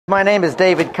My name is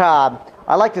David Cobb.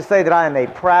 I like to say that I am a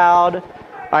proud,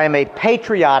 I am a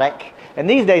patriotic, and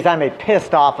these days I'm a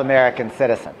pissed off American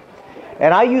citizen.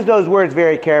 And I use those words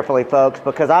very carefully, folks,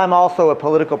 because I'm also a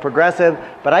political progressive,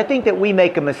 but I think that we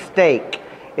make a mistake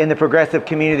in the progressive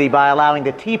community by allowing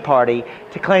the Tea Party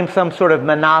to claim some sort of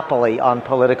monopoly on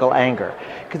political anger.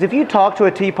 Because if you talk to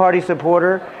a Tea Party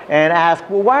supporter and ask,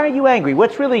 well, why are you angry?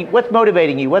 What's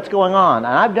motivating you? What's going on?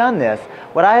 And I've done this.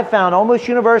 What I have found almost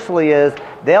universally is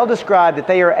they'll describe that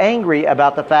they are angry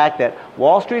about the fact that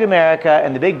Wall Street America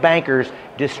and the big bankers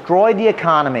destroyed the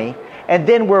economy and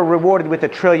then were rewarded with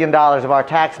 $1 trillion of our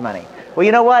tax money. Well,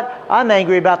 you know what? I'm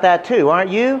angry about that too,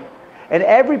 aren't you? And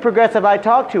every progressive I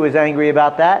talk to is angry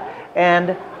about that.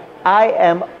 And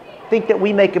I think that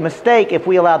we make a mistake if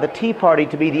we allow the Tea Party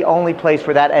to be the only place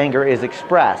where that anger is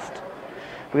expressed.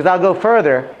 Because I'll go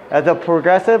further. As a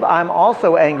progressive, I'm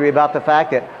also angry about the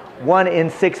fact that 1 in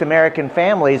 6 American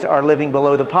families are living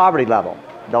below the poverty level.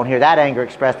 Don't hear that anger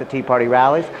expressed at Tea Party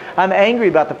rallies. I'm angry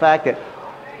about the fact that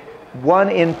 1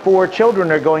 in 4 children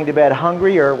are going to bed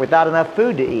hungry or without enough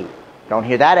food to eat. Don't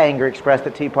hear that anger expressed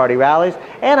at Tea Party rallies.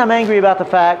 And I'm angry about the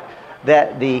fact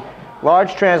that the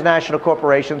large transnational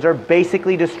corporations are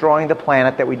basically destroying the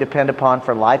planet that we depend upon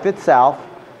for life itself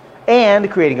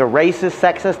and creating a racist,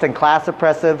 sexist, and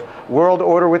class-oppressive world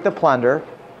order with the plunder.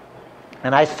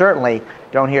 And I certainly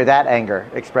don't hear that anger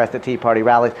expressed at Tea Party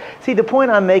rallies. See, the point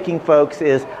I'm making, folks,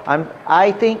 is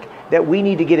I think that we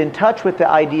need to get in touch with the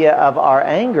idea of our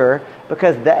anger,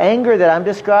 because the anger that I'm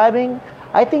describing,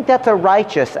 I think that's a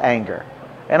righteous anger.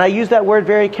 And I use that word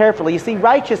very carefully. You see,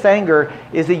 righteous anger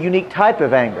is a unique type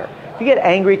of anger. If you get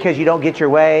angry because you don't get your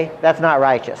way, that's not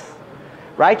righteous.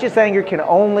 Righteous anger can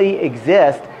only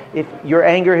exist if your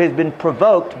anger has been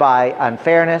provoked by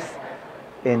unfairness,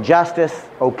 injustice,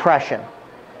 oppression.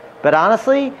 But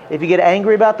honestly, if you get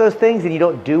angry about those things and you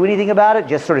don't do anything about it,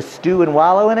 just sort of stew and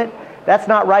wallow in it, that's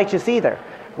not righteous either.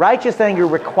 Righteous anger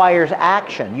requires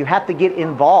action. You have to get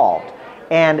involved.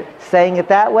 And saying it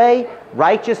that way,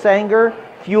 righteous anger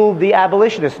fueled the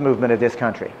abolitionist movement of this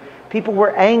country. People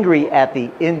were angry at the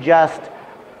unjust,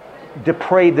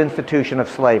 depraved institution of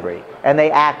slavery, and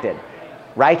they acted.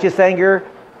 Righteous anger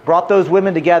brought those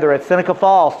women together at Seneca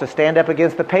Falls to stand up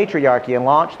against the patriarchy and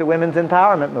launch the women's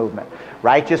empowerment movement.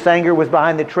 Righteous anger was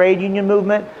behind the trade union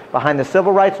movement, behind the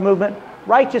civil rights movement.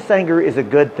 Righteous anger is a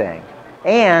good thing.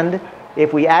 And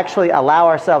if we actually allow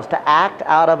ourselves to act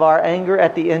out of our anger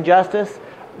at the injustice,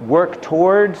 work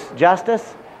towards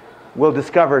justice, we'll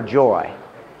discover joy.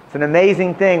 It's an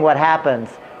amazing thing what happens.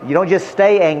 You don't just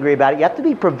stay angry about it. You have to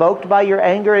be provoked by your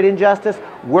anger at injustice,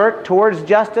 work towards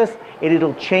justice, and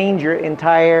it'll change your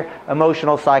entire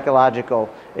emotional,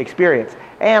 psychological experience.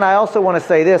 And I also want to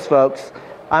say this, folks.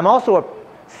 I'm also a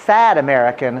sad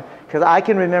American, because I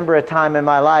can remember a time in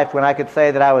my life when I could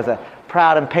say that I was a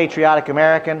proud and patriotic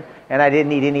American, and I didn't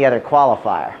need any other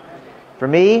qualifier. For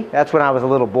me, that's when I was a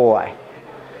little boy.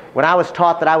 When I was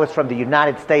taught that I was from the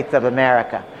United States of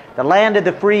America, the land of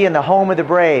the free and the home of the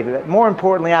brave. But more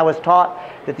importantly, I was taught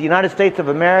that the United States of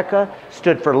America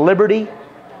stood for liberty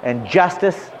and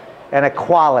justice and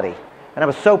equality. And I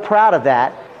was so proud of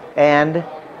that. And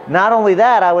not only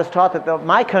that, I was taught that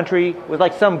my country was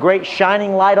like some great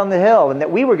shining light on the hill, and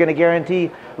that we were going to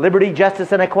guarantee liberty,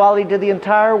 justice, and equality to the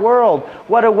entire world.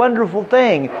 What a wonderful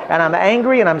thing. And I'm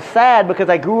angry and I'm sad because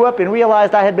I grew up and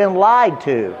realized I had been lied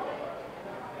to.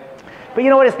 But you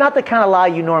know what? It's not the kind of lie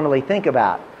you normally think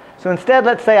about. So instead,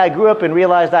 let's say I grew up and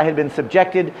realized I had been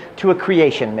subjected to a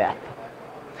creation myth.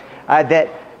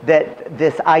 That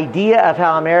this idea of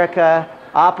how America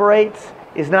operates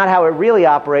is not how it really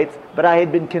operates, but I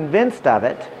had been convinced of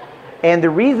it. And the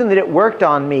reason that it worked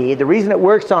on me, the reason it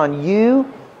works on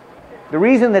you, the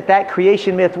reason that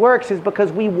creation myth works is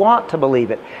because we want to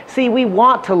believe it. See, we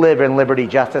want to live in liberty,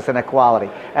 justice, and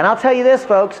equality. And I'll tell you this,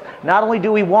 folks, not only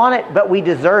do we want it, but we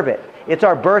deserve it. It's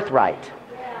our birthright.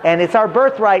 And it's our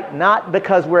birthright not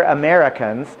because we're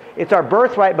Americans. It's our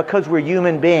birthright because we're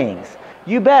human beings.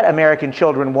 You bet American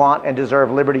children want and deserve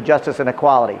liberty, justice, and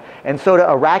equality. And so do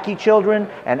Iraqi children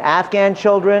and Afghan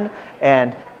children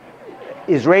and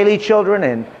Israeli children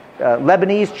and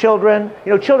Lebanese children.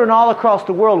 You know, children all across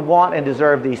the world want and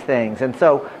deserve these things. And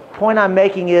so the point I'm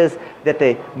making is that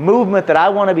the movement that I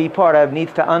want to be part of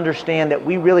needs to understand that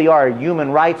we really are a human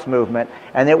rights movement,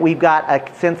 and that we've got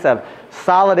a sense of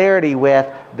solidarity with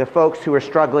the folks who are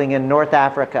struggling in North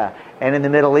Africa and in the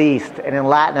Middle East and in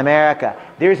Latin America.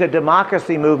 There's a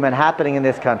democracy movement happening in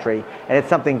this country, and it's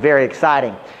something very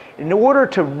exciting. In order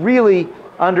to really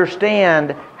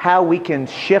understand how we can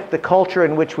shift the culture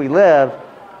in which we live,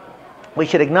 we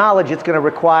should acknowledge it's going to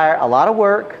require a lot of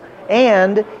work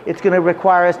And it's going to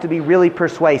require us to be really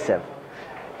persuasive.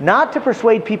 Not to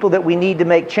persuade people that we need to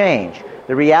make change.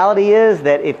 The reality is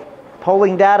that if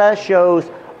polling data shows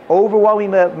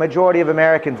overwhelming majority of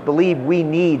Americans believe we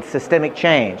need systemic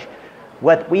change,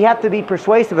 what we have to be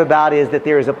persuasive about is that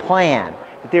there is a plan,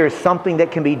 that there is something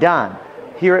that can be done.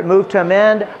 Here at Move to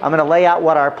Amend, I'm going to lay out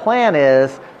what our plan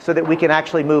is so that we can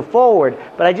actually move forward.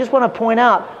 But I just want to point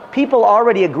out, people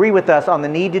already agree with us on the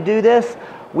need to do this.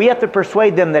 We have to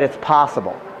persuade them that it's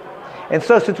possible. And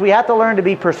so since we have to learn to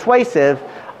be persuasive,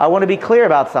 I want to be clear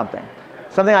about something.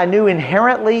 Something I knew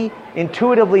inherently,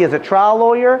 intuitively as a trial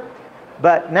lawyer,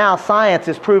 but now science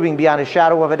is proving beyond a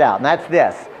shadow of a doubt. And that's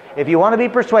this. If you want to be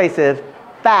persuasive,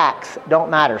 facts don't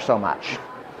matter so much.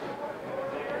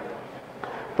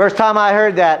 First time I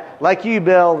heard that, like you,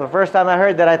 Bill, the first time I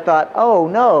heard that, I thought, oh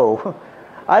no,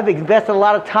 I've invested a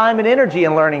lot of time and energy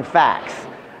in learning facts.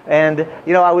 And,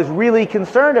 I was really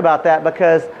concerned about that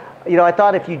because, I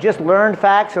thought if you just learned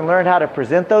facts and learned how to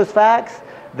present those facts,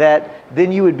 that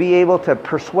then you would be able to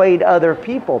persuade other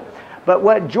people. But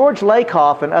what George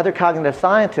Lakoff and other cognitive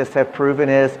scientists have proven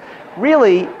is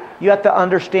really you have to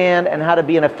understand and how to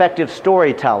be an effective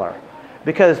storyteller,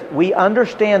 because we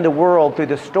understand the world through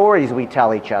the stories we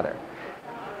tell each other.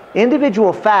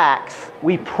 Individual facts,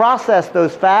 we process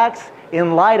those facts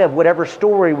in light of whatever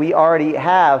story we already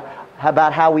have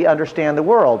about how we understand the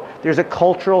world. There's a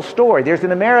cultural story. There's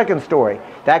an American story.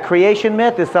 That creation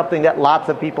myth is something that lots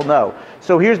of people know.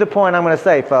 So here's the point I'm going to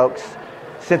say, folks.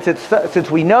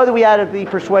 Since we know that we have to be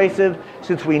persuasive,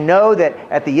 since we know that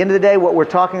at the end of the day what we're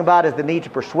talking about is the need to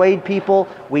persuade people,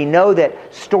 we know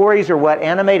that stories are what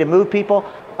animate and move people,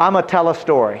 I'm going to tell a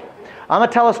story. I'm going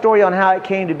to tell a story on how it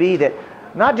came to be that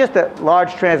not just that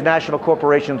large transnational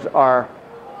corporations are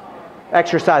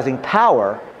exercising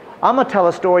power, I'm going to tell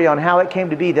a story on how it came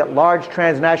to be that large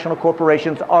transnational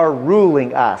corporations are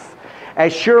ruling us.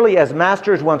 As surely as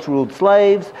masters once ruled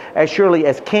slaves, as surely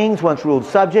as kings once ruled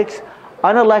subjects,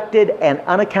 unelected and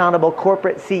unaccountable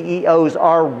corporate CEOs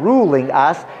are ruling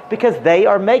us because they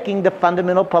are making the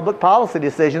fundamental public policy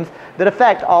decisions that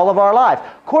affect all of our lives.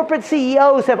 Corporate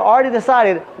CEOs have already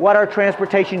decided what our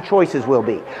transportation choices will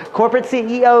be. Corporate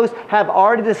CEOs have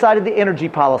already decided the energy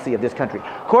policy of this country.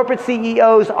 Corporate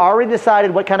CEOs already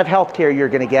decided what kind of health care you're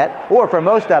going to get, or for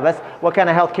most of us, what kind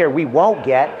of health care we won't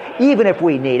get, even if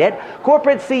we need it.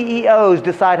 Corporate CEOs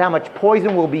decide how much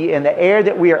poison will be in the air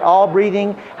that we are all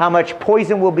breathing, how much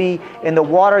poison will be in the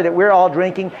water that we're all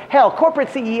drinking. Hell, corporate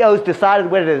CEOs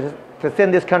decided whether to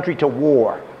send this country to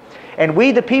war. And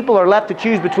we, the people, are left to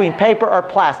choose between paper or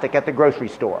plastic at the grocery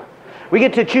store. We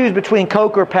get to choose between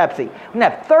Coke or Pepsi. We can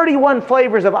have 31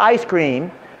 flavors of ice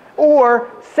cream or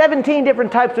 17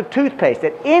 different types of toothpaste.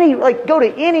 Go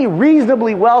to any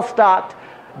reasonably well-stocked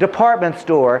department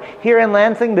store here in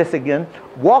Lansing, Michigan,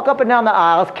 walk up and down the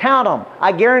aisles, count them.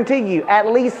 I guarantee you,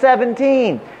 at least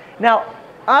 17. Now,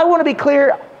 I want to be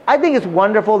clear, I think it's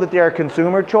wonderful that there are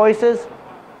consumer choices,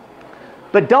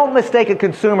 but don't mistake a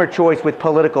consumer choice with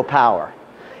political power.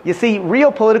 You see,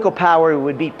 real political power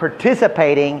would be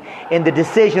participating in the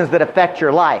decisions that affect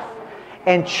your life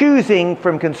and choosing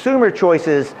from consumer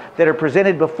choices that are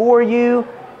presented before you.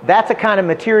 That's a kind of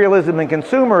materialism and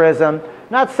consumerism.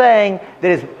 Not saying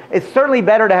that it's certainly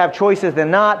better to have choices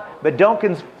than not, but don't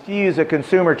confuse a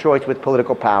consumer choice with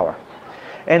political power.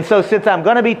 And so since I'm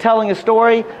going to be telling a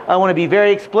story, I want to be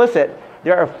very explicit.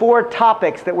 There are 4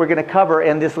 topics that we're going to cover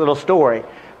in this little story.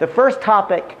 The first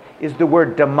topic is the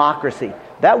word democracy.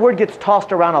 That word gets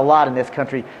tossed around a lot in this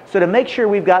country. So to make sure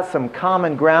we've got some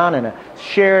common ground and a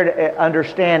shared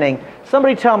understanding,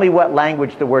 somebody tell me what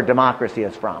language the word democracy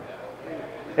is from.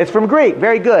 It's from Greek.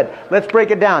 Very good. Let's break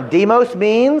it down. Demos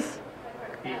means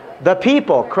the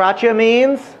people. Kratia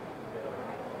means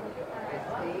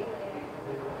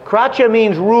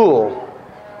rule.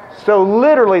 So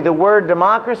literally the word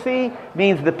democracy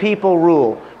means the people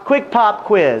rule. Quick pop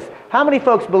quiz. How many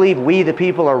folks believe we the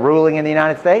people are ruling in the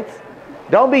United States?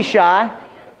 Don't be shy.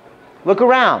 Look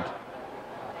around.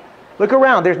 Look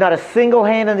around. There's not a single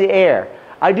hand in the air.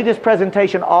 I do this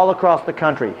presentation all across the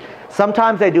country.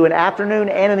 Sometimes I do an afternoon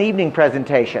and an evening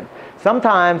presentation.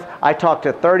 Sometimes I talk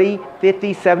to 30,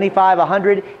 50, 75,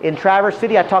 100. In Traverse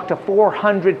City, I talk to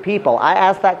 400 people. I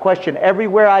ask that question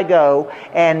everywhere I go,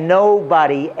 and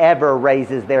nobody ever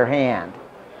raises their hand.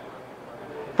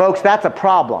 Folks, that's a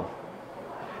problem.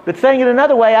 But saying it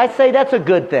another way, I say that's a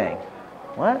good thing.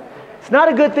 What? It's not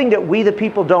a good thing that we the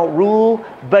people don't rule,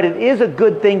 but it is a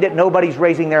good thing that nobody's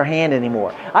raising their hand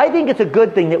anymore. I think it's a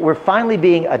good thing that we're finally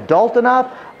being adult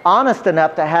enough, honest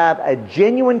enough to have a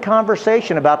genuine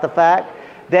conversation about the fact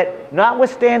that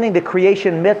notwithstanding the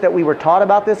creation myth that we were taught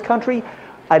about this country,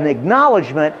 an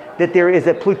acknowledgement that there is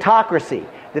a plutocracy,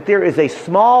 that there is a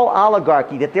small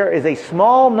oligarchy, that there is a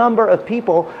small number of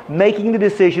people making the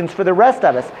decisions for the rest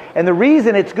of us. And the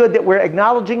reason it's good that we're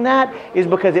acknowledging that is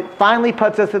because it finally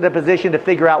puts us in a position to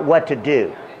figure out what to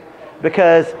do.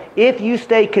 Because if you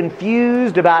stay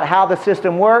confused about how the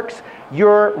system works,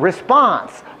 your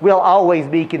response will always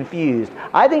be confused.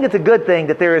 I think it's a good thing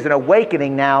that there is an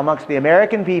awakening now amongst the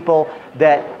American people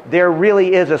that there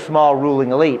really is a small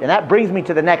ruling elite. And that brings me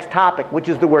to the next topic, which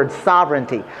is the word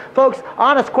sovereignty. Folks,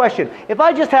 honest question. If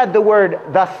I just had the word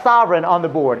the sovereign on the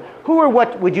board, who or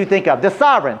what would you think of? The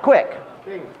sovereign, quick.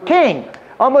 King.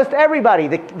 Almost everybody,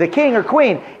 the king or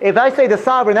queen. If I say the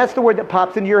sovereign, that's the word that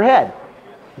pops into your head.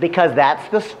 Because that's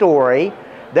the story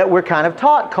that we're kind of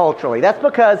taught culturally. That's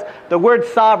because the word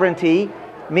sovereignty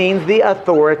means the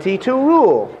authority to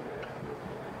rule.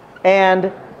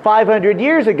 And 500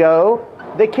 years ago,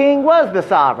 the king was the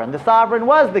sovereign. The sovereign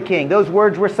was the king. Those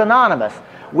words were synonymous.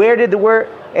 Where,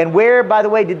 by the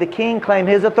way, did the king claim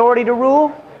his authority to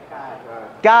rule?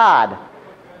 God.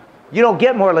 You don't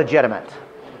get more legitimate.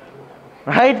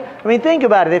 Right? I mean, think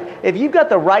about it. If you've got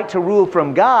the right to rule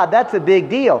from God, that's a big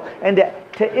deal. And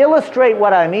to illustrate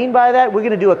what I mean by that, we're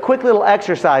going to do a quick little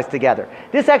exercise together.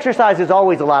 This exercise is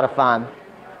always a lot of fun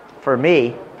for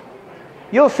me.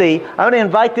 You'll see. I'm going to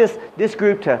invite this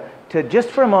group to just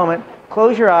for a moment,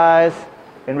 close your eyes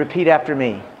and repeat after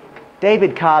me.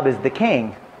 David Cobb is the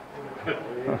king.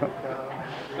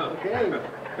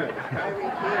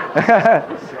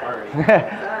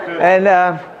 And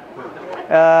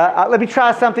let me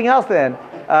try something else then.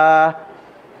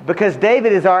 Because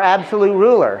David is our absolute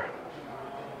ruler.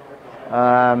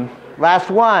 Last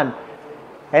one.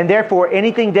 And therefore,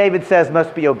 anything David says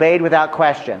must be obeyed without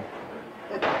question.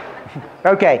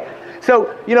 Okay.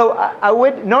 So, I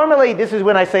would normally, this is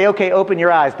when I say, okay, open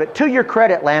your eyes. But to your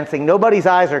credit, Lansing, nobody's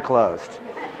eyes are closed.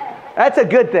 That's a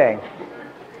good thing.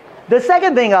 The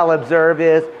second thing I'll observe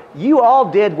is you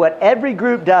all did what every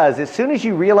group does. As soon as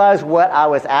you realized what I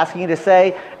was asking you to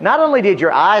say, not only did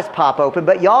your eyes pop open,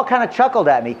 but y'all kind of chuckled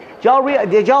at me.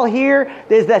 Did y'all hear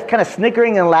there's that kind of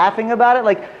snickering and laughing about it?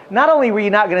 Like, not only were you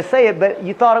not going to say it, but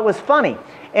you thought it was funny.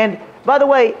 And by the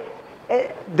way,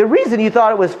 the reason you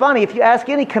thought it was funny, if you ask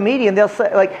any comedian, they'll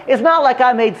say, like, it's not like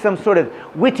I made some sort of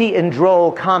witty and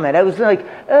droll comment. I was like,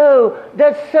 oh,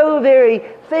 that's so very,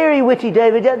 very witty,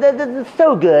 David. That's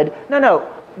so good. No.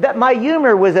 That my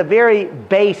humor was a very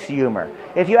base humor.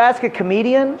 If you ask a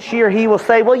comedian, she or he will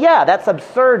say, well, yeah, that's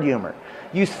absurd humor.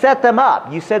 You set them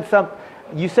up. You said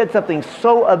something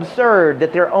so absurd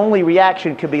that their only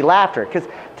reaction could be laughter. Because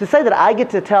to say that I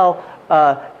get to tell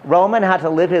Roman how to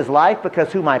live his life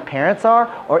because who my parents are,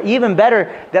 or even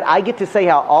better, that I get to say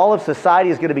how all of society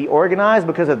is going to be organized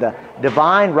because of the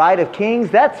divine right of kings,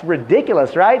 that's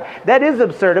ridiculous, right? That is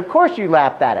absurd. Of course you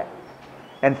laughed at it.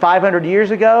 And 500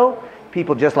 years ago,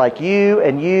 people just like you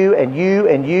and you and you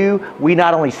and you, we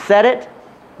not only said it,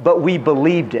 but we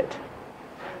believed it.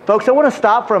 Folks, I want to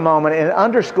stop for a moment and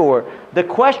underscore the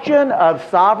question of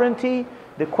sovereignty,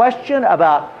 the question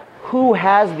about who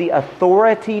has the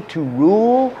authority to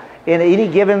rule in any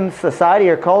given society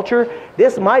or culture.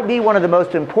 This might be one of the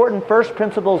most important first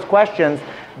principles questions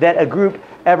that a group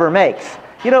ever makes.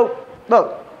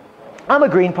 Look, I'm a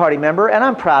Green Party member and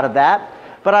I'm proud of that.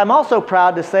 But I'm also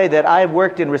proud to say that I have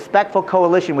worked in respectful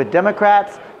coalition with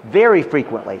Democrats very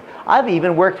frequently. I've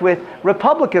even worked with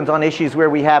Republicans on issues where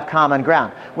we have common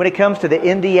ground. When it comes to the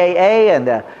NDAA and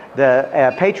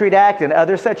the Patriot Act and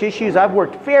other such issues, I've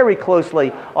worked very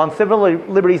closely on civil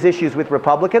liberties issues with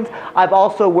Republicans. I've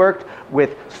also worked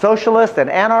with socialists and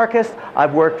anarchists.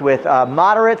 I've worked with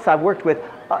moderates. I've worked with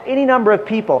any number of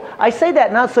people. I say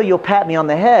that not so you'll pat me on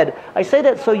the head. I say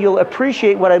that so you'll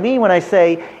appreciate what I mean when I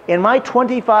say, in my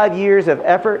 25 years of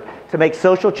effort to make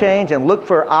social change and look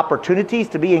for opportunities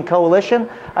to be in coalition,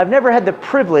 I've never had the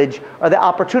privilege or the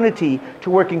opportunity to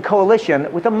work in coalition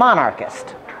with a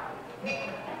monarchist.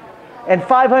 And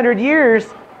 500 years,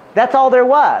 that's all there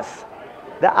was.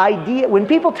 The idea, when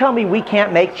people tell me we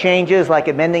can't make changes like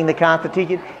amending the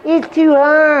Constitution, it's too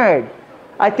hard.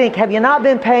 I think, have you not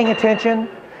been paying attention?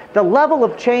 The level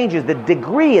of changes, the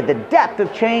degree, the depth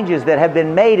of changes that have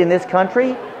been made in this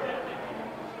country.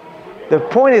 The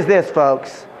point is this,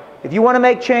 folks. If you want to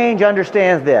make change,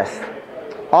 understand this.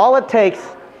 All it takes,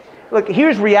 look,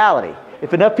 here's reality.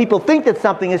 If enough people think that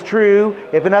something is true,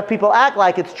 if enough people act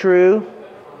like it's true,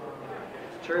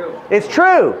 it's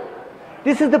true.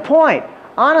 This is the point.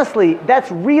 Honestly, that's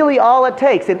really all it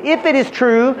takes. And if it is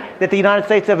true that the United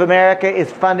States of America is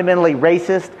fundamentally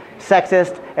racist,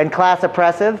 sexist, and class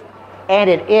oppressive, and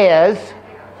it is,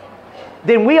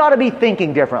 then we ought to be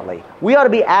thinking differently. We ought to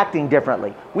be acting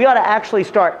differently. We ought to actually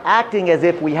start acting as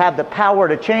if we have the power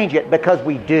to change it, because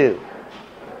we do.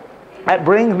 That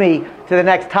brings me to the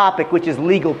next topic, which is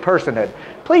legal personhood.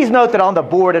 Please note that on the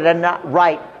board I did not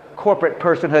write corporate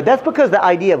personhood. That's because the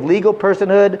idea of legal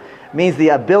personhood means the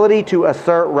ability to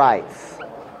assert rights.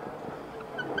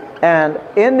 And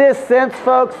in this sense,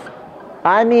 folks,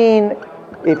 I mean,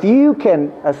 if you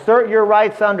can assert your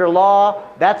rights under law,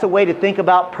 that's a way to think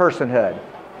about personhood.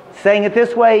 Saying it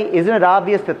this way, isn't it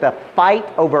obvious that the fight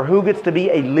over who gets to be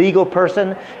a legal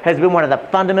person has been one of the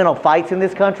fundamental fights in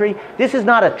this country? This is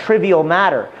not a trivial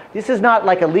matter. This is not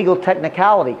like a legal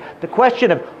technicality. The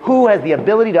question of who has the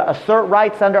ability to assert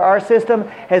rights under our system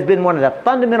has been one of the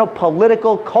fundamental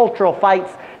political, cultural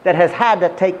fights that has had to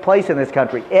take place in this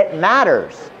country. It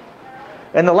matters.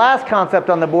 And the last concept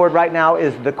on the board right now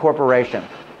is the corporation.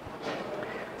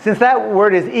 Since that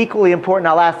word is equally important,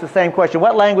 I'll ask the same question.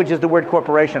 What language is the word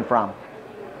corporation from?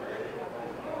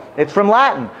 It's from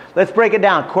Latin. Let's break it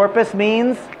down. Corpus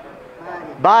means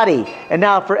body. And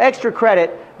now for extra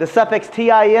credit, the suffix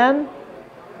tin,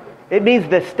 it means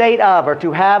the state of, or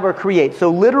to have or create.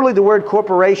 So literally the word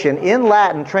corporation in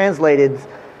Latin translated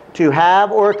to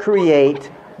have or create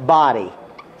body.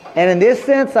 And in this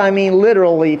sense, I mean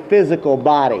literally physical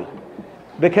body.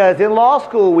 Because in law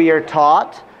school we are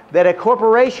taught that a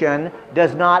corporation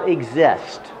does not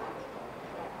exist.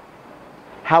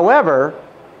 However,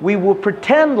 we will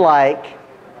pretend like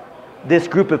this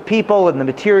group of people and the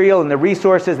material and the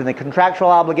resources and the contractual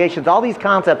obligations, all these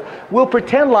concepts, we'll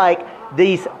pretend like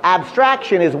this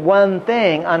abstraction is one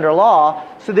thing under law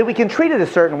so that we can treat it a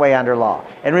certain way under law.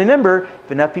 And remember,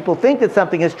 if enough people think that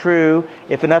something is true,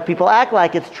 if enough people act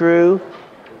like it's true,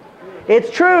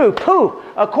 it's true. Poof!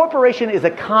 A corporation is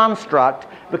a construct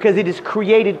because it is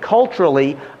created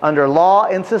culturally under law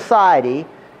and society.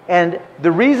 And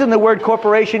the reason the word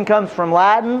corporation comes from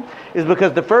Latin is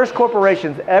because the first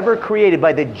corporations ever created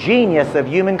by the genius of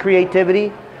human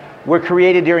creativity were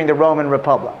created during the Roman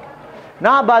Republic.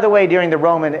 Not, by the way, during the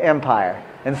Roman Empire.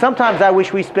 And sometimes I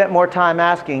wish we spent more time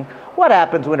asking, what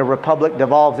happens when a republic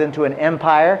devolves into an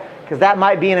empire? Because that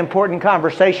might be an important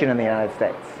conversation in the United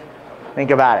States.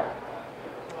 Think about it.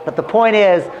 But the point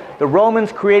is, the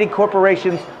Romans created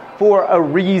corporations for a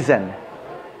reason.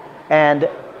 And,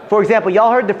 for example,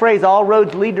 y'all heard the phrase, all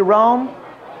roads lead to Rome?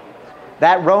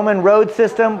 That Roman road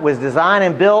system was designed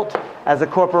and built as a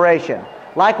corporation.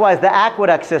 Likewise, the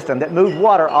aqueduct system that moved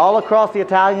water all across the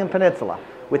Italian peninsula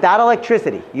without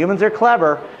electricity. Humans are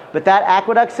clever, but that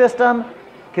aqueduct system,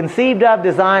 conceived of,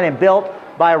 designed, and built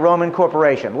by a Roman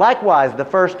corporation. Likewise, the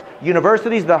first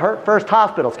universities, the first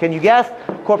hospitals. Can you guess?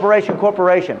 Corporation,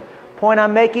 corporation. Point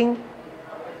I'm making?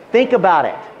 Think about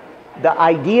it. The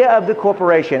idea of the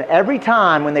corporation, every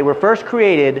time when they were first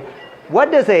created,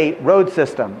 what does a road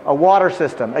system, a water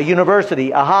system, a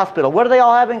university, a hospital, what do they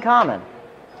all have in common?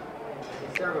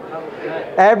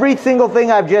 Every single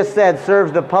thing I've just said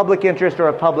serves the public interest or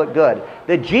a public good.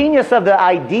 The genius of the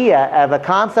idea of a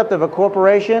concept of a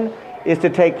corporation is to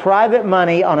take private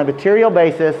money on a material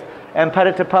basis and put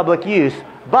it to public use,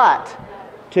 but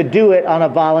to do it on a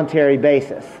voluntary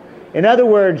basis. In other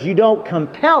words, you don't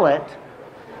compel it.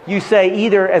 You say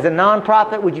either as a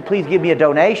nonprofit, would you please give me a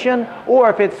donation? Or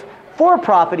if it's for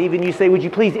profit even, you say, would you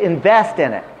please invest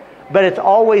in it? But it's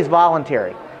always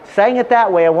voluntary. Saying it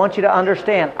that way, I want you to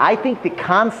understand, I think the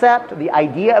concept, the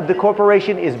idea of the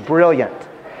corporation is brilliant.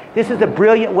 This is a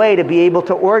brilliant way to be able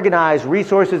to organize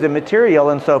resources and material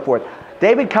and so forth.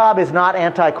 David Cobb is not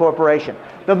anti-corporation.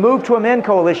 The Move to Amend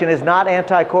Coalition is not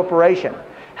anti-corporation.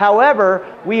 However,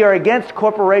 we are against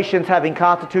corporations having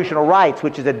constitutional rights,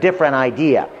 which is a different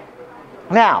idea.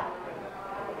 Now,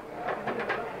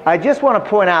 I just want to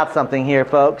point out something here,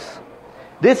 folks.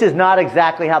 This is not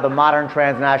exactly how the modern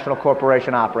transnational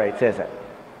corporation operates, is it?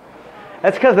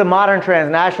 That's because the modern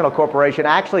transnational corporation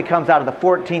actually comes out of the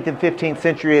 14th and 15th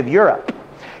century of Europe.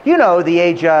 You know, the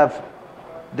age of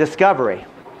discovery.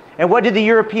 And what did the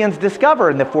Europeans discover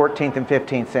in the 14th and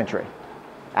 15th century?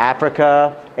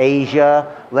 Africa,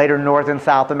 Asia, later North and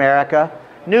South America.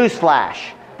 Newsflash.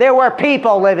 There were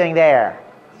people living there.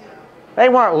 They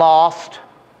weren't lost.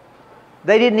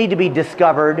 They didn't need to be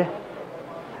discovered.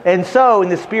 And so, in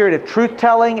the spirit of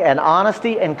truth-telling and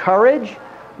honesty and courage,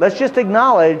 let's just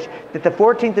acknowledge that the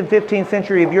 14th and 15th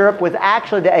century of Europe was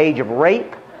actually the age of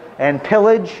rape and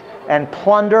pillage and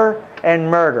plunder and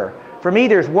murder. For me,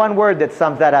 there's one word that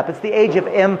sums that up. It's the age of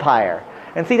empire.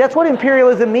 And see, that's what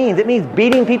imperialism means. It means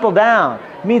beating people down.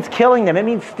 It means killing them. It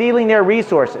means stealing their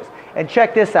resources. And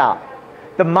check this out.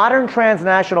 The modern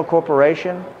transnational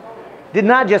corporation did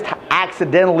not just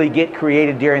accidentally get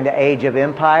created during the age of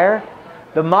empire.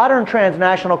 The modern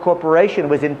transnational corporation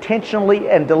was intentionally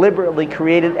and deliberately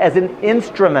created as an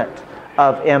instrument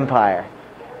of empire.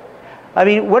 I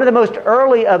mean, one of the most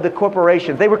early of the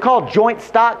corporations, they were called joint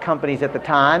stock companies at the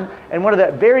time, and one of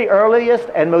the very earliest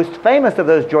and most famous of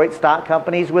those joint stock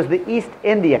companies was the East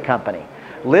India Company,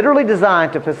 literally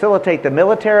designed to facilitate the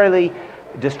military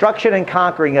destruction and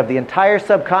conquering of the entire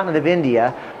subcontinent of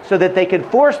India so that they could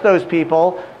force those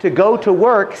people to go to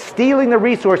work stealing the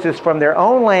resources from their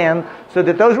own land so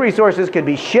that those resources could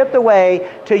be shipped away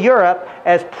to Europe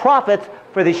as profits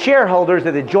for the shareholders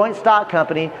of the joint stock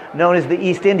company known as the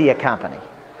East India Company.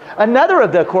 Another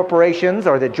of the corporations,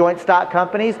 or the joint stock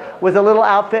companies, was a little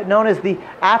outfit known as the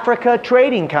Africa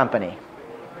Trading Company.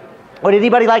 Would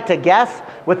anybody like to guess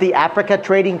what the Africa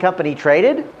Trading Company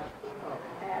traded?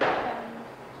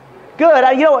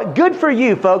 Good. You know what? Good for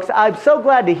you, folks. I'm so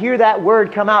glad to hear that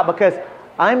word come out, because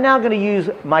I'm now going to use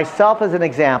myself as an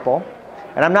example,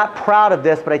 and I'm not proud of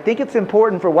this, but I think it's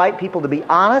important for white people to be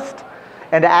honest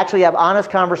and to actually have honest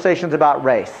conversations about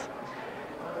race.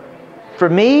 For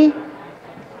me,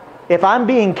 if I'm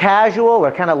being casual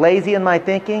or kind of lazy in my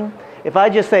thinking, if I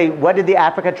just say, what did the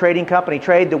Africa Trading Company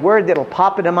trade? The word that'll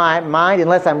pop into my mind,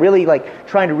 unless I'm really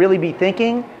trying to really be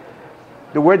thinking,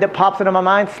 the word that pops into my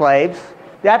mind, slaves.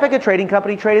 The Africa Trading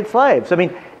Company traded slaves. I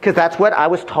mean, because that's what I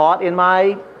was taught in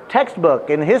my textbook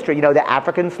in history, the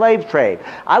African slave trade.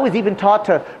 I was even taught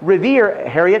to revere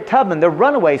Harriet Tubman, the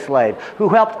runaway slave, who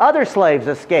helped other slaves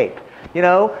escape.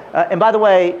 And by the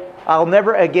way, I'll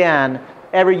never again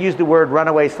ever use the word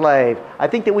runaway slave. I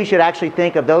think that we should actually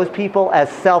think of those people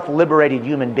as self-liberated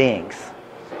human beings.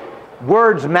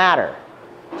 Words matter.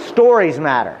 Stories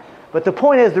matter. But the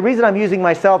point is, the reason I'm using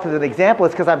myself as an example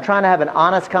is because I'm trying to have an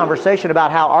honest conversation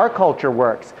about how our culture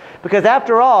works. Because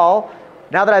after all,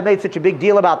 now that I've made such a big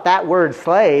deal about that word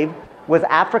slave, was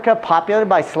Africa populated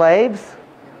by slaves?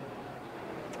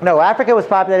 No, Africa was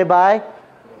populated by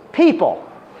people.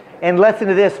 And listen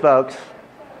to this, folks.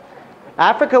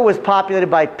 Africa was populated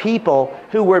by people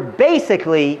who were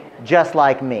basically just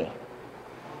like me.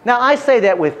 Now, I say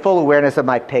that with full awareness of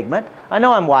my pigment. I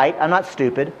know I'm white. I'm not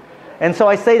stupid. And so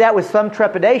I say that with some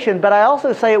trepidation, but I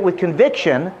also say it with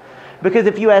conviction, because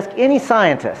if you ask any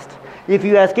scientist, if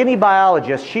you ask any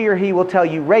biologist, she or he will tell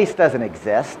you race doesn't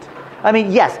exist. I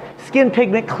mean, yes, skin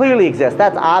pigment clearly exists.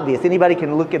 That's obvious. Anybody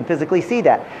can look and physically see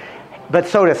that. But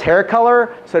so does hair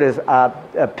color, so does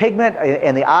pigment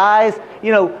in the eyes.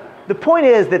 The point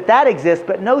is that exists,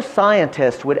 but no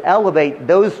scientist would elevate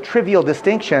those trivial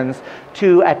distinctions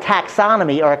to a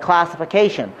taxonomy or a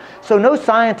classification. So no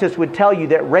scientist would tell you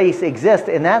that race exists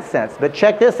in that sense. But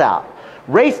check this out.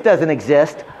 Race doesn't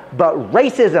exist, but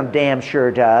racism damn sure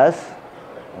does.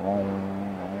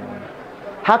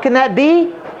 How can that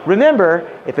be? Remember,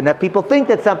 if enough people think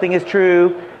that something is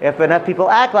true, if enough people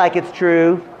act like it's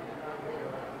true,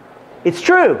 it's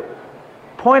true.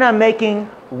 Point I'm making,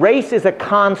 race is a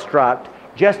construct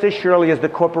just as surely as the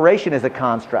corporation is a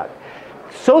construct.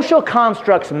 Social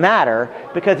constructs matter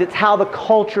because it's how the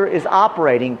culture is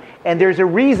operating, and there's a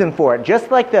reason for it.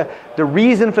 Just like the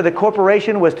reason for the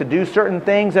corporation was to do certain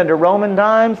things under Roman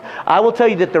times, I will tell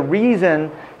you that the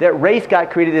reason that race got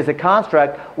created as a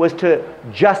construct was to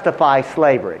justify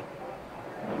slavery.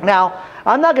 Now,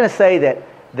 I'm not going to say that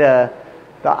the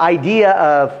idea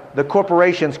of the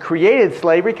corporations created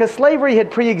slavery, because slavery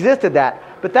had pre-existed that.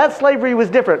 But that slavery was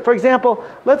different. For example,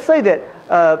 let's say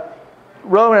that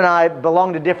Roman and I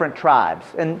belong to different tribes.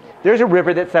 And there's a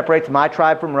river that separates my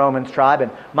tribe from Roman's tribe.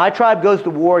 And my tribe goes to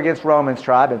war against Roman's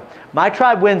tribe. And my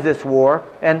tribe wins this war.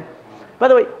 And by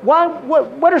the way,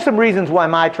 what are some reasons why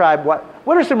my tribe,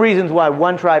 what are some reasons why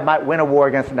one tribe might win a war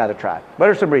against another tribe? What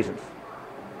are some reasons?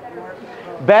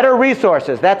 Better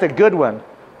resources. That's a good one.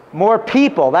 More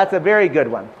people. That's a very good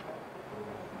one.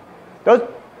 Those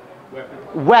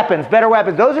weapons, better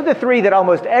weapons. Those are the three that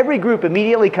almost every group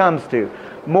immediately comes to.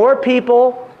 More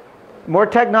people, more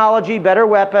technology, better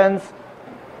weapons,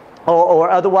 or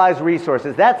otherwise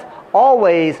resources. That's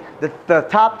always the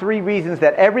top three reasons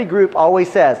that every group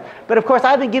always says. But of course,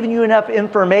 I haven't given you enough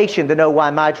information to know why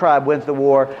my tribe wins the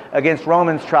war against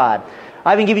Roman's tribe.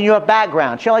 I haven't given you a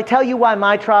background. Shall I tell you why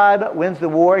my tribe wins the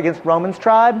war against Roman's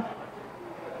tribe?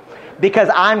 Because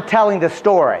I'm telling the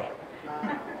story.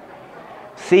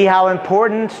 See how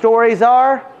important stories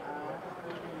are?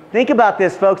 Think about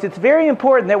this, folks. It's very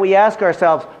important that we ask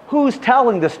ourselves, who's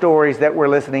telling the stories that we're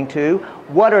listening to?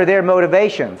 What are their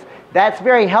motivations? That's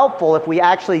very helpful if we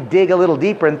actually dig a little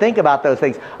deeper and think about those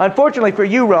things. Unfortunately for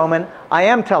you, Roman, I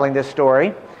am telling this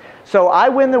story. So I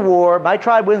win the war, my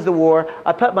tribe wins the war,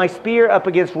 I put my spear up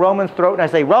against Roman's throat and I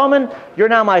say, Roman, you're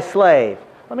now my slave.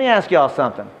 Let me ask y'all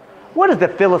something. What is the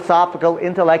philosophical,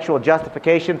 intellectual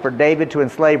justification for David to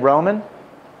enslave Roman?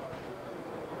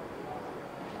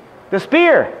 The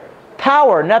spear.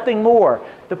 Power, nothing more.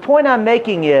 The point I'm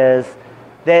making is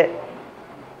that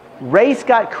race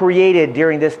got created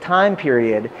during this time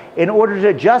period in order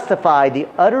to justify the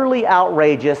utterly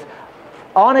outrageous,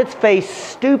 on its face,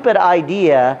 stupid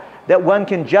idea that one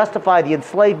can justify the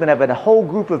enslavement of a whole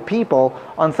group of people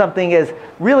on something as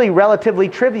really relatively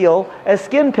trivial as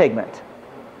skin pigment.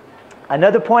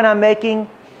 Another point I'm making,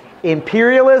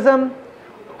 imperialism,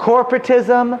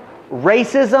 corporatism,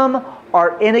 racism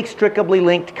are inextricably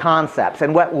linked concepts.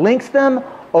 And what links them?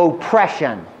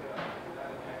 Oppression.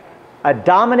 A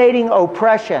dominating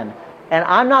oppression. And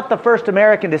I'm not the first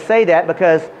American to say that,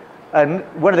 because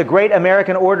one of the great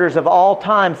American orators of all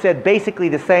time said basically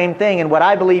the same thing in what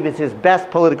I believe is his best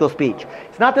political speech.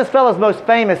 It's not this fellow's most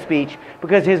famous speech,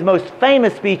 because his most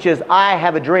famous speech is, "I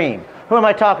have a dream." Who am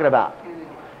I talking about?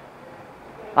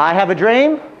 I have a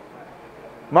dream?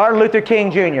 Martin Luther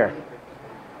King Jr.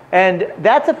 And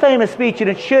that's a famous speech, and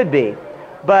it should be.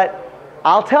 But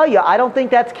I'll tell you, I don't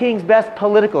think that's King's best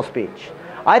political speech.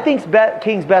 I think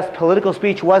King's best political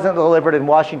speech wasn't delivered in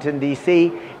Washington,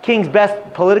 D.C. King's best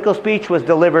political speech was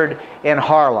delivered in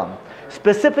Harlem,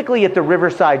 specifically at the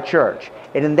Riverside Church.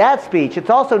 And in that speech, it's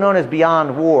also known as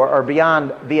Beyond War or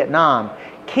Beyond Vietnam,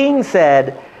 King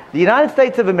said, "The United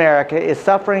States of America is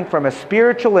suffering from a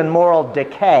spiritual and moral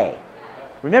decay."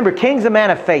 Remember, King's a man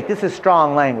of faith. This is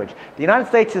strong language. The United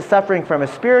States is suffering from a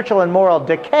spiritual and moral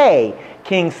decay,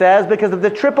 King says, because of the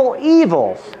triple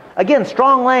evils. Again,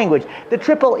 strong language. The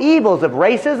triple evils of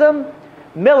racism,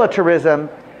 militarism,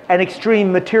 and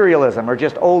extreme materialism, or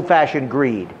just old-fashioned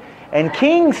greed. And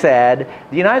King said,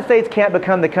 the United States can't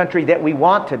become the country that we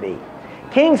want to be.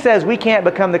 King says we can't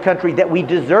become the country that we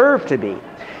deserve to be.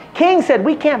 King said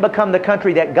we can't become the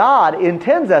country that God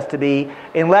intends us to be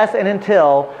unless and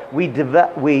until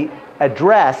we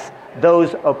address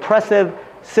those oppressive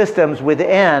systems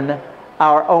within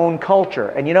our own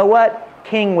culture. And you know what?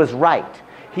 King was right.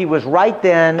 He was right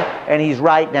then, and he's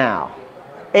right now.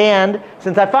 And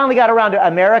since I finally got around to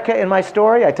America in my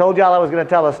story, I told y'all I was going to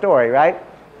tell a story, right?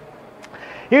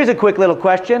 Here's a quick little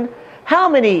question. How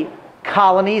many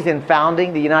colonies in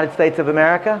founding the United States of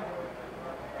America?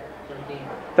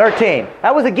 13.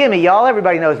 That was a gimme, y'all.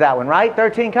 Everybody knows that one, right?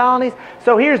 13 colonies.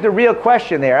 So here's the real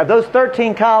question there. Of those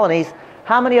 13 colonies,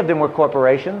 how many of them were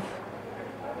corporations?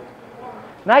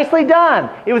 Nicely done.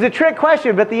 It was a trick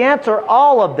question, but the answer,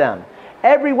 all of them.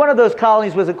 Every one of those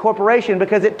colonies was a corporation,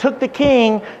 because it took the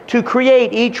king to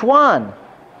create each one.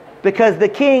 Because the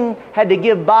king had to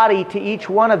give body to each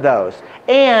one of those.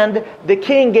 And the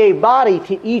king gave body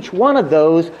to each one of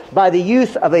those by the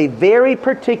use of a very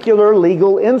particular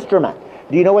legal instrument.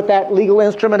 Do you know what that legal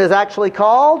instrument is actually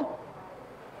called?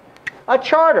 A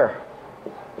charter.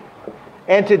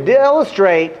 And to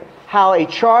illustrate how a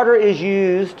charter is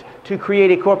used to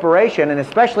create a corporation, and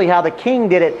especially how the king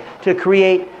did it to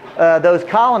create those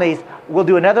colonies, we'll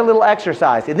do another little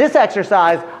exercise. In this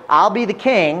exercise, I'll be the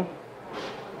king.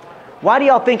 Why do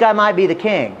y'all think I might be the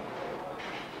king?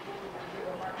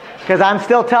 Because I'm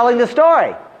still telling the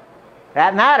story.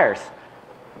 That matters.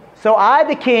 So I,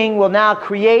 the king, will now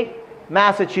create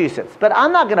Massachusetts. But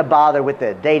I'm not going to bother with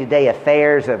the day-to-day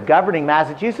affairs of governing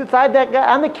Massachusetts.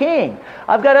 I'm the king.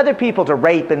 I've got other people to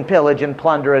rape and pillage and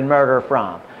plunder and murder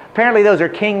from. Apparently those are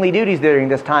kingly duties during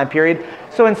this time period.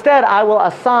 So instead, I will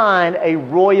assign a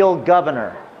royal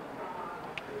governor.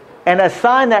 And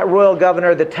assign that royal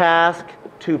governor the task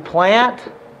to plant,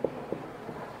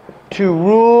 to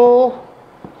rule,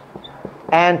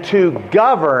 and to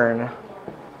govern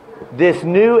this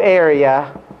new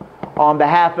area on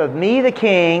behalf of me, the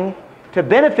king, to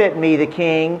benefit me, the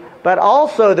king, but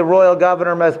also the royal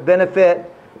governor must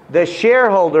benefit the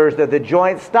shareholders of the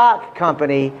joint stock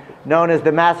company known as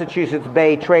the Massachusetts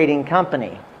Bay Trading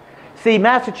Company. See,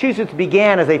 Massachusetts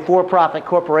began as a for-profit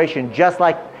corporation, just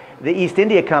like the East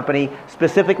India Company,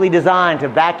 specifically designed to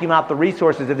vacuum out the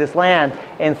resources of this land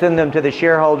and send them to the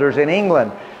shareholders in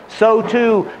England. So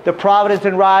too, the Providence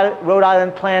and Rhode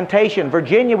Island Plantation.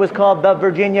 Virginia was called the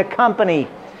Virginia Company.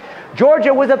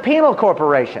 Georgia was a penal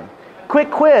corporation.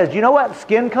 Quick quiz, do you know what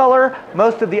skin color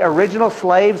most of the original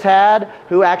slaves had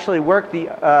who actually worked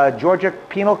the Georgia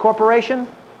Penal Corporation?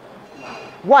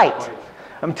 White.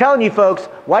 I'm telling you folks,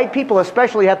 white people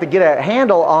especially have to get a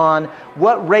handle on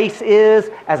what race is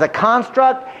as a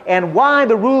construct and why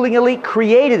the ruling elite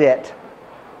created it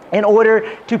in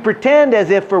order to pretend as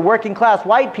if for working class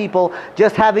white people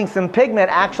just having some pigment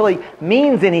actually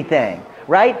means anything.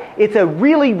 Right? It's a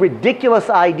really ridiculous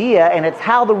idea, and it's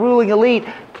how the ruling elite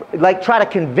try to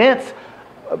convince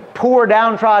poor,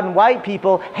 downtrodden white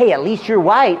people, hey, at least you're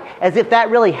white, as if that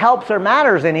really helps or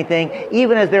matters anything,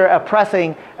 even as they're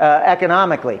oppressing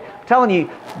economically. I'm telling you,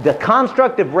 the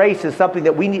construct of race is something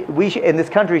that we in this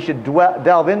country should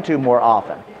delve into more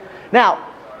often. Now,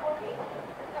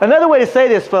 another way to say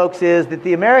this, folks, is that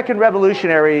the American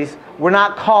revolutionaries were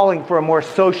not calling for a more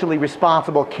socially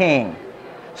responsible king.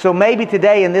 So maybe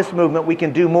today in this movement we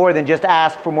can do more than just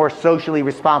ask for more socially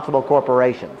responsible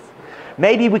corporations.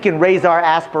 Maybe we can raise our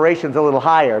aspirations a little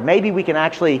higher. Maybe we can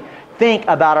actually think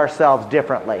about ourselves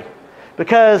differently.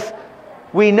 Because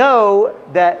we know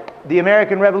that the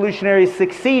American revolutionaries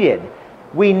succeeded.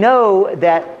 We know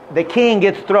that the king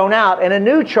gets thrown out and a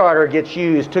new charter gets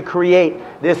used to create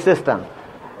this system.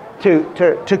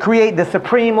 To create the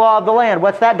supreme law of the land.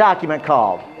 What's that document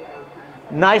called?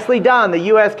 Nicely done, the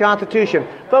U.S. Constitution.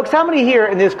 Folks, how many here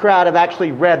in this crowd have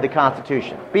actually read the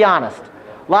Constitution? Be honest.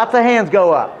 Lots of hands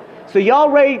go up. So y'all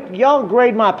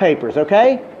grade my papers,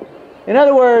 okay? In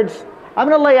other words, I'm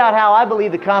going to lay out how I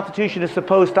believe the Constitution is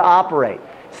supposed to operate.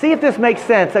 See if this makes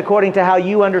sense according to how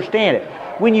you understand it.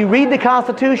 When you read the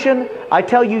Constitution, I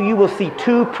tell you, you will see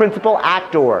two principal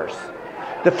actors.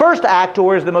 The first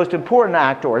actor is the most important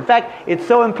actor. In fact, it's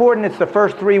so important it's the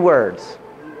first three words.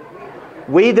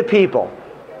 We the people.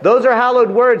 Those are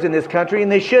hallowed words in this country,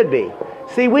 and they should be.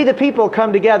 See, we the people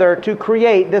come together to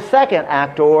create the second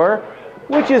actor,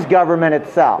 which is government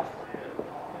itself.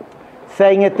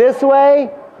 Saying it this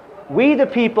way, we the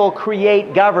people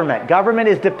create government. Government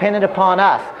is dependent upon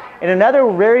us. In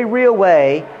another very real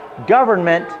way,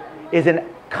 government is a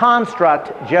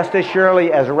construct just as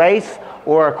surely as race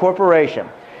or a corporation.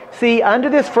 See, under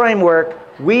this framework,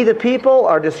 we the people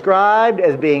are described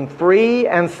as being free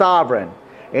and sovereign.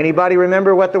 Anybody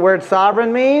remember what the word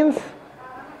sovereign means?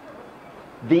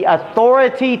 The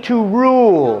authority to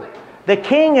rule. The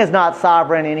king is not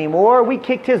sovereign anymore. We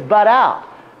kicked his butt out.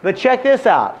 But check this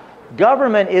out.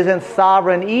 Government isn't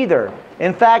sovereign either.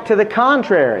 In fact, to the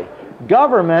contrary,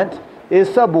 government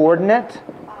is subordinate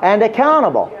and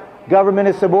accountable. Government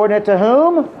is subordinate to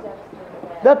whom?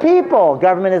 The people.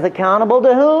 Government is accountable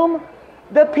to whom?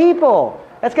 The people.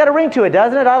 That's got a ring to it,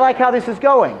 doesn't it? I like how this is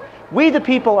going. We the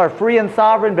people are free and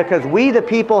sovereign because we the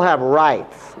people have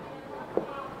rights.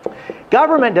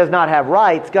 Government does not have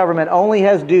rights. Government only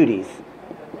has duties.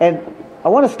 And I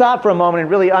want to stop for a moment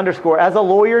and really underscore, as a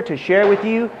lawyer, to share with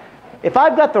you, if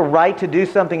I've got the right to do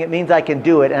something, it means I can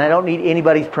do it, and I don't need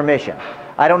anybody's permission.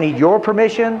 I don't need your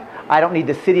permission. I don't need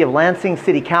the City of Lansing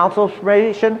City Council's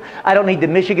permission. I don't need the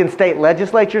Michigan State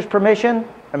Legislature's permission.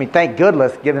 I mean, thank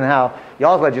goodness, given how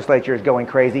y'all's legislature is going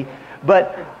crazy.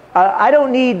 But I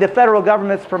don't need the federal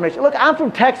government's permission. Look, I'm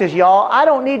from Texas, y'all. I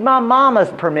don't need my mama's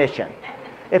permission.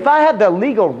 If I have the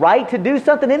legal right to do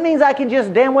something, it means I can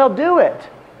just damn well do it.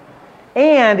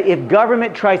 And if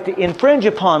government tries to infringe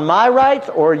upon my rights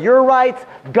or your rights,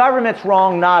 government's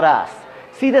wrong, not us.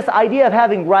 See, this idea of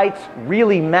having rights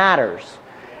really matters.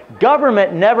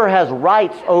 Government never has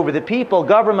rights over the people.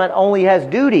 Government only has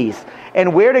duties.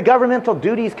 And where do governmental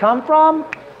duties come from?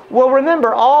 Well,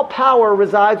 remember, all power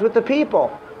resides with the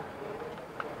people.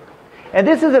 And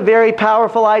this is a very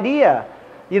powerful idea.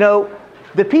 You know,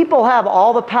 the people have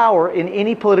all the power in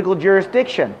any political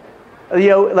jurisdiction. You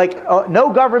know,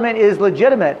 no government is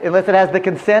legitimate unless it has the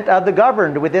consent of the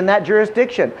governed within that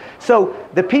jurisdiction. So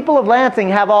the people of Lansing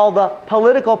have all the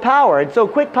political power. And so,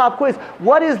 quick pop quiz,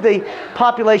 what is the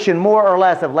population more or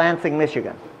less of Lansing,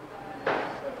 Michigan?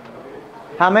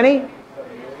 How many?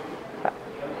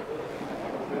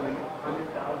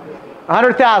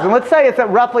 100,000. Let's say it's at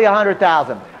roughly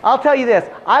 100,000. I'll tell you this.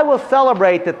 I will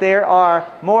celebrate that there are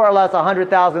more or less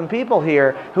 100,000 people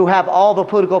here who have all the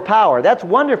political power. That's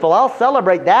wonderful. I'll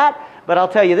celebrate that. But I'll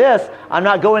tell you this. I'm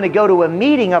not going to go to a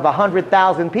meeting of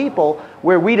 100,000 people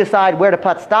where we decide where to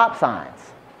put stop signs.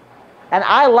 And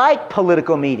I like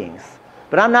political meetings.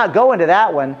 But I'm not going to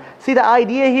that one. See the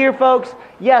idea here, folks?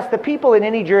 Yes, the people in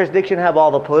any jurisdiction have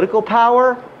all the political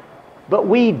power. But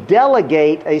we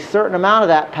delegate a certain amount of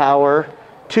that power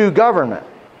to government.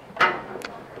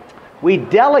 We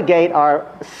delegate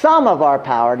some of our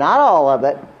power, not all of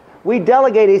it. We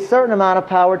delegate a certain amount of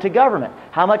power to government.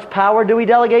 How much power do we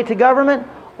delegate to government?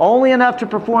 Only enough to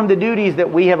perform the duties that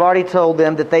we have already told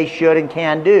them that they should and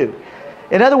can do.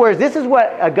 In other words, this is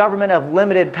what a government of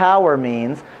limited power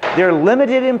means. They're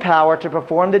limited in power to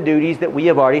perform the duties that we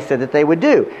have already said that they would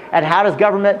do. And how does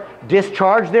government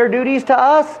discharge their duties to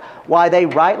us? Why, they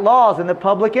write laws in the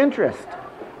public interest.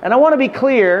 And I want to be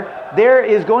clear, there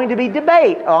is going to be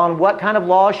debate on what kind of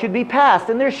laws should be passed,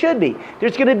 and there should be.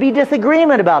 There's going to be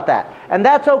disagreement about that. And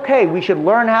that's okay. We should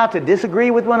learn how to disagree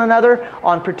with one another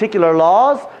on particular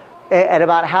laws, and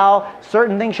about how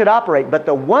certain things should operate. But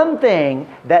the one thing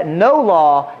that no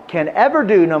law can ever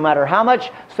do, no matter how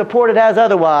much support it has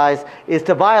otherwise, is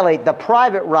to violate the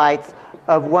private rights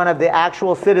of one of the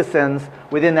actual citizens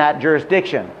within that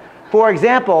jurisdiction. For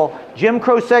example, Jim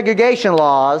Crow segregation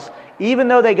laws, even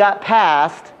though they got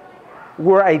passed,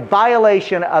 were a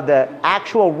violation of the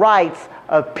actual rights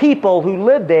of people who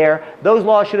lived there. Those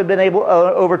laws should have been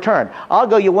overturned. I'll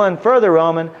go you one further,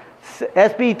 Roman.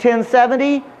 SB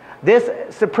 1070, this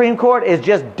Supreme Court is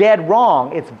just dead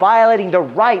wrong. It's violating the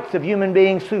rights of human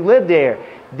beings who live there.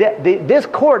 This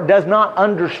court does not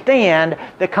understand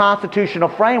the constitutional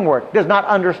framework, does not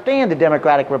understand the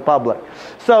democratic republic.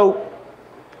 So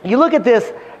you look at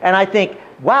this and I think,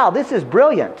 wow, this is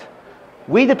brilliant.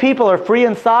 We the people are free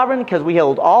and sovereign because we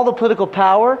hold all the political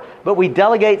power, but we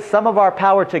delegate some of our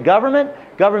power to government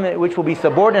which will be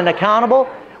subordinate and accountable.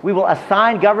 We will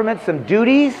assign government some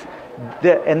duties,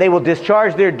 and they will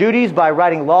discharge their duties by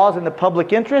writing laws in the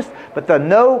public interest, but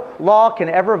no law can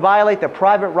ever violate the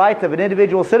private rights of an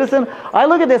individual citizen. I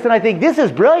look at this and I think, this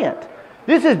is brilliant.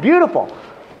 This is beautiful.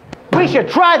 We should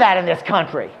try that in this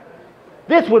country.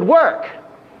 This would work.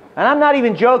 And I'm not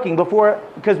even joking,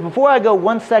 because before I go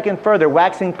 1 second further,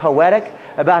 waxing poetic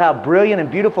about how brilliant and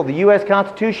beautiful the U.S.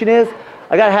 Constitution is,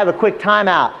 I got to have a quick time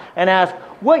out and ask,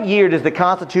 what year does the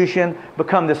Constitution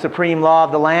become the supreme law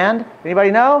of the land?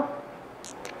 Anybody know?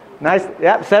 Nice.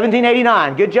 Yep,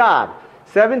 1789. Good job.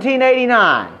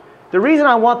 1789. The reason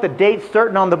I want the date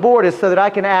certain on the board is so that I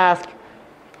can ask,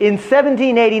 in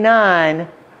 1789,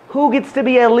 who gets to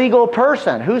be a legal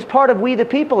person? Who's part of we the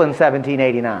people in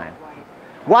 1789?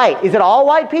 White. Is it all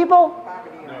white people?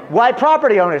 No. White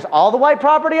property owners. All the white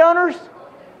property owners?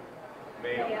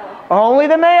 Male. Only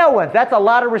the male ones. That's a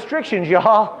lot of restrictions,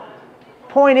 y'all.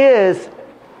 Point is,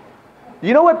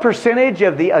 you know what percentage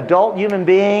of the adult human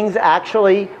beings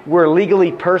actually were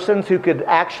legally persons who could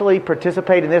actually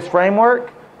participate in this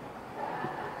framework?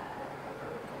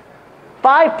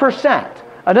 5%.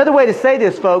 Another way to say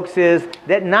this, folks, is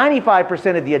that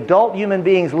 95% of the adult human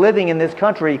beings living in this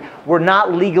country were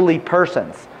not legally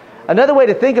persons. Another way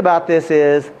to think about this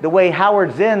is the way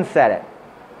Howard Zinn said it,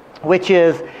 which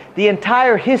is the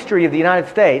entire history of the United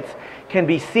States can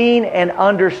be seen and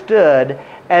understood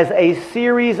as a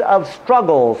series of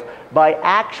struggles by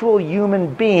actual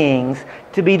human beings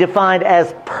to be defined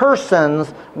as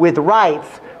persons with rights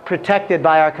protected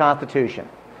by our Constitution.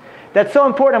 That's so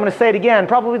important, I'm going to say it again,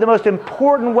 probably the most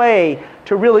important way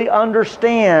to really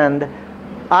understand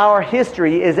our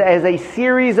history is as a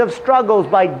series of struggles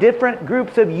by different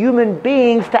groups of human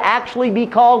beings to actually be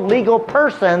called legal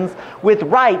persons with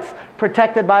rights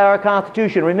protected by our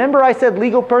Constitution. Remember I said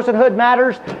legal personhood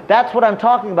matters? That's what I'm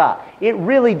talking about. It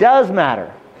really does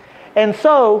matter. And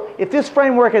so, if this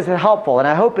framework is helpful, and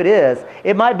I hope it is,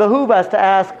 it might behoove us to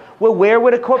ask, well, where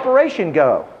would a corporation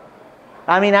go?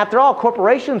 I mean, after all,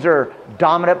 corporations are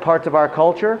dominant parts of our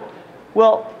culture.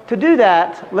 Well, to do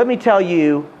that, let me tell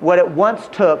you what it once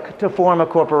took to form a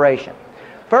corporation.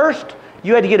 First,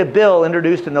 you had to get a bill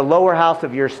introduced in the lower house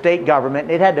of your state government,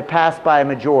 and it had to pass by a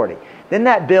majority. Then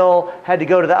that bill had to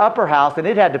go to the upper house, and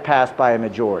it had to pass by a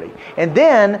majority. And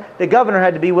then the governor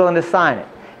had to be willing to sign it.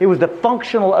 It was the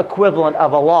functional equivalent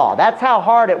of a law. That's how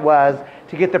hard it was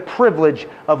to get the privilege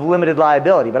of limited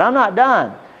liability. But I'm not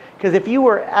done. Because if you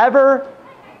were ever,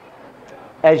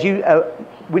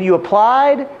 when you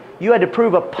applied, you had to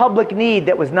prove a public need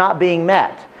that was not being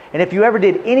met. And if you ever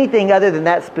did anything other than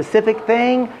that specific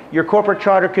thing, your corporate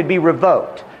charter could be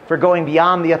revoked for going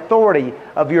beyond the authority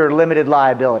of your limited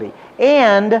liability.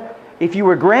 And if you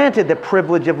were granted the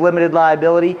privilege of limited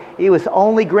liability, it was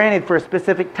only granted for a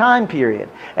specific time period,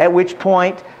 at which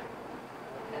point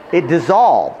it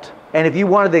dissolved. And if you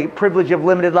wanted the privilege of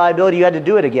limited liability, you had to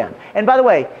do it again. And by the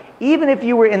way, even if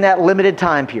you were in that limited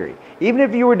time period, even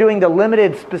if you were doing the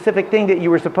limited specific thing that you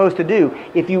were supposed to do,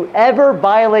 if you ever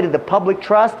violated the public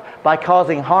trust by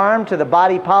causing harm to the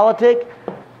body politic,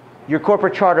 your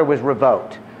corporate charter was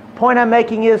revoked. Point I'm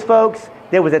making is, folks,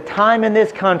 there was a time in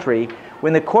this country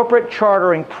when the corporate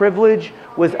chartering privilege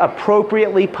was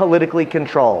appropriately politically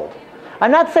controlled.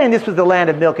 I'm not saying this was the land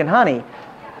of milk and honey.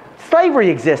 Slavery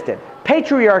existed.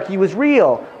 Patriarchy was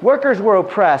real. Workers were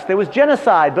oppressed. There was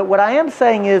genocide. But what I am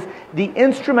saying is the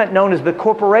instrument known as the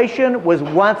corporation was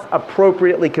once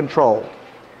appropriately controlled.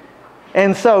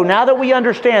 And so now that we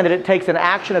understand that it takes an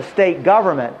action of state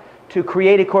government to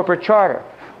create a corporate charter,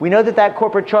 we know that that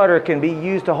corporate charter can be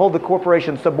used to hold the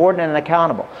corporation subordinate and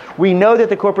accountable. We know that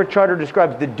the corporate charter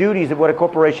describes the duties of what a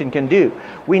corporation can do.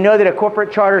 We know that a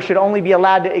corporate charter should only be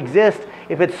allowed to exist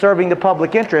if it's serving the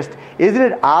public interest. Isn't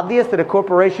it obvious that a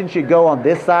corporation should go on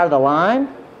this side of the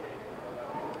line?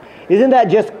 Isn't that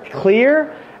just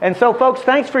clear? And so, folks,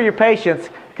 thanks for your patience,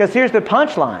 because here's the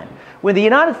punchline. When the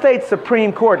United States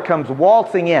Supreme Court comes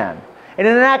waltzing in an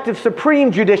act of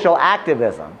supreme judicial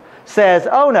activism, says,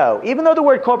 oh no, even though the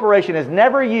word corporation is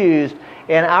never used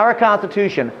in our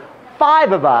Constitution,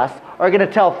 5 of us are going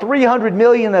to tell 300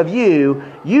 million of you,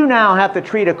 you now have to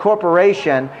treat a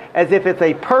corporation as if it's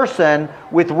a person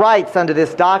with rights under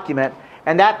this document,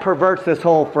 and that perverts this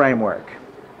whole framework.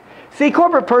 See,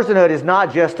 corporate personhood is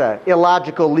not just an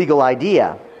illogical legal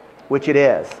idea, which it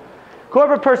is.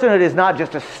 Corporate personhood is not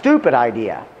just a stupid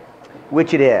idea,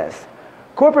 which it is.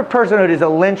 Corporate personhood is a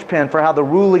linchpin for how the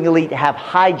ruling elite have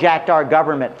hijacked our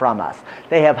government from us.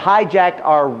 They have hijacked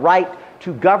our right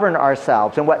to govern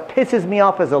ourselves. And what pisses me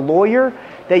off as a lawyer,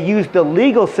 they use the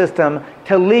legal system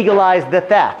to legalize the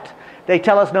theft. They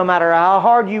tell us no matter how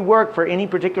hard you work for any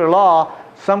particular law,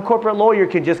 some corporate lawyer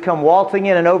can just come waltzing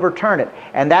in and overturn it.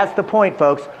 And that's the point,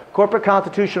 folks. Corporate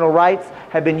constitutional rights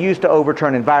have been used to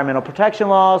overturn environmental protection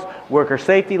laws, worker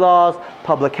safety laws,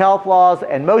 public health laws,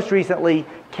 and most recently,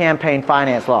 campaign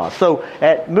finance laws. So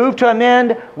at Move to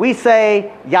Amend, we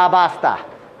say, ya basta.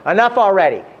 Enough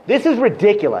already. This is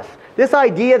ridiculous. This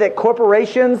idea that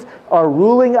corporations are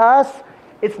ruling us,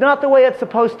 it's not the way it's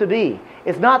supposed to be.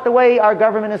 It's not the way our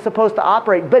government is supposed to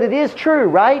operate. But it is true,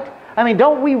 right? I mean,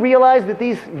 don't we realize that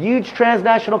these huge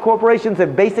transnational corporations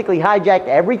have basically hijacked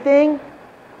everything?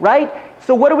 Right?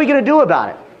 So what are we going to do about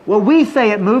it? Well, we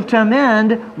say at Move to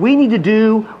Amend, we need to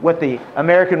do what the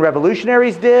American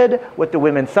revolutionaries did, what the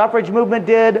women's suffrage movement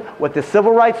did, what the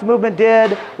civil rights movement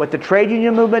did, what the trade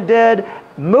union movement did.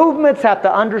 Movements have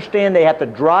to understand they have to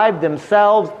drive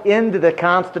themselves into the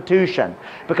Constitution,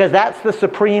 because that's the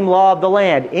supreme law of the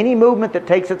land. Any movement that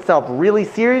takes itself really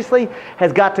seriously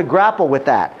has got to grapple with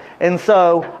that. And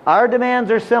so our demands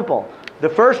are simple. The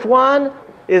first one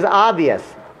is obvious.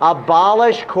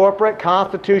 Abolish corporate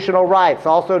constitutional rights,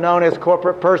 also known as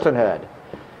corporate personhood.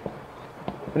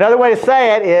 Another way to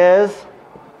say it is,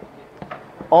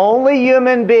 only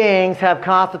human beings have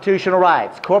constitutional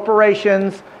rights.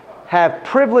 Corporations have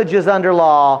privileges under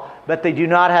law, but they do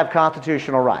not have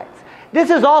constitutional rights. This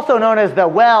is also known as the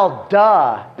well,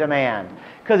 duh demand,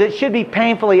 because it should be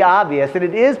painfully obvious, and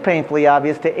it is painfully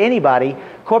obvious to anybody.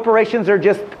 Corporations are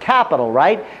just capital,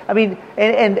 right? I mean,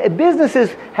 and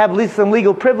businesses have some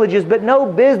legal privileges, but no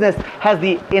business has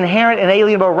the inherent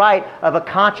inalienable right of a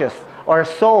conscience or a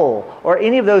soul or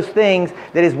any of those things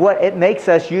that is what it makes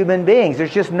us human beings.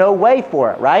 There's just no way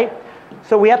for it, right?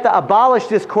 So we have to abolish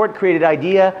this court-created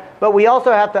idea, but we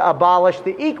also have to abolish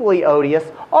the equally odious,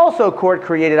 also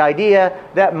court-created idea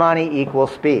that money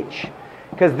equals speech.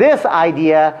 Because this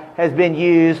idea has been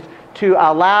used to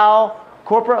allow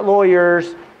corporate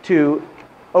lawyers to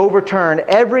overturn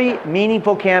every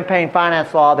meaningful campaign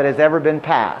finance law that has ever been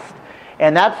passed.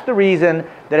 And that's the reason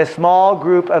that a small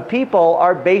group of people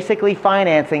are basically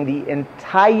financing the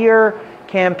entire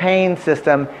campaign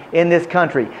system in this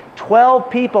country.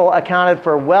 12 people accounted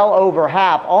for well over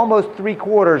half, almost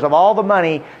 3/4 of all the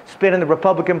money spent in the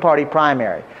Republican Party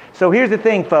primary. So here's the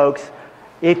thing, folks.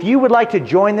 If you would like to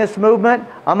join this movement,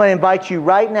 I'm going to invite you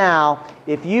right now.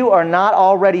 If you are not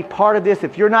already part of this,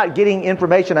 if you're not getting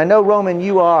information, I know, Roman,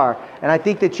 you are, and I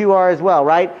think that you are as well,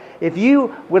 right? If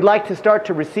you would like to start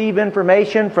to receive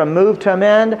information from Move to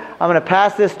Amend, I'm going to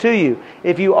pass this to you.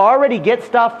 If you already get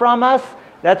stuff from us,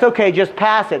 that's okay, just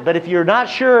pass it. But if you're not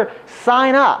sure,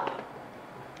 sign up.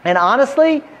 And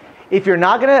honestly, if you're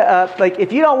not going to,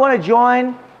 if you don't want to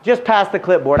join, just pass the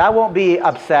clipboard. I won't be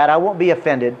upset. I won't be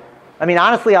offended. I mean,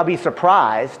 honestly, I'll be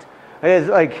surprised. It's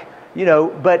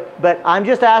but I'm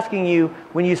just asking you,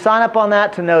 when you sign up on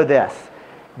that, to know this.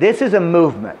 This is a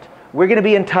movement. We're going to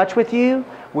be in touch with you.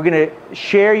 We're going to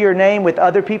share your name with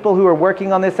other people who are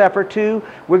working on this effort too.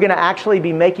 We're going to actually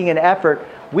be making an effort.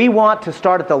 We want to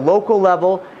start at the local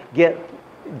level, get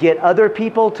other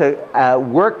people to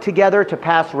work together to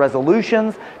pass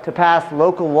resolutions, to pass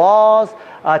local laws,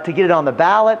 to get it on the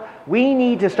ballot. We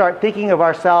need to start thinking of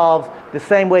ourselves the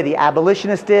same way the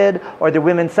abolitionists did or the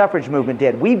women's suffrage movement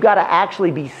did. We've got to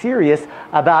actually be serious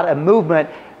about a movement,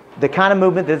 the kind of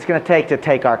movement that it's going to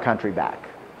take our country back.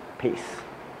 Peace.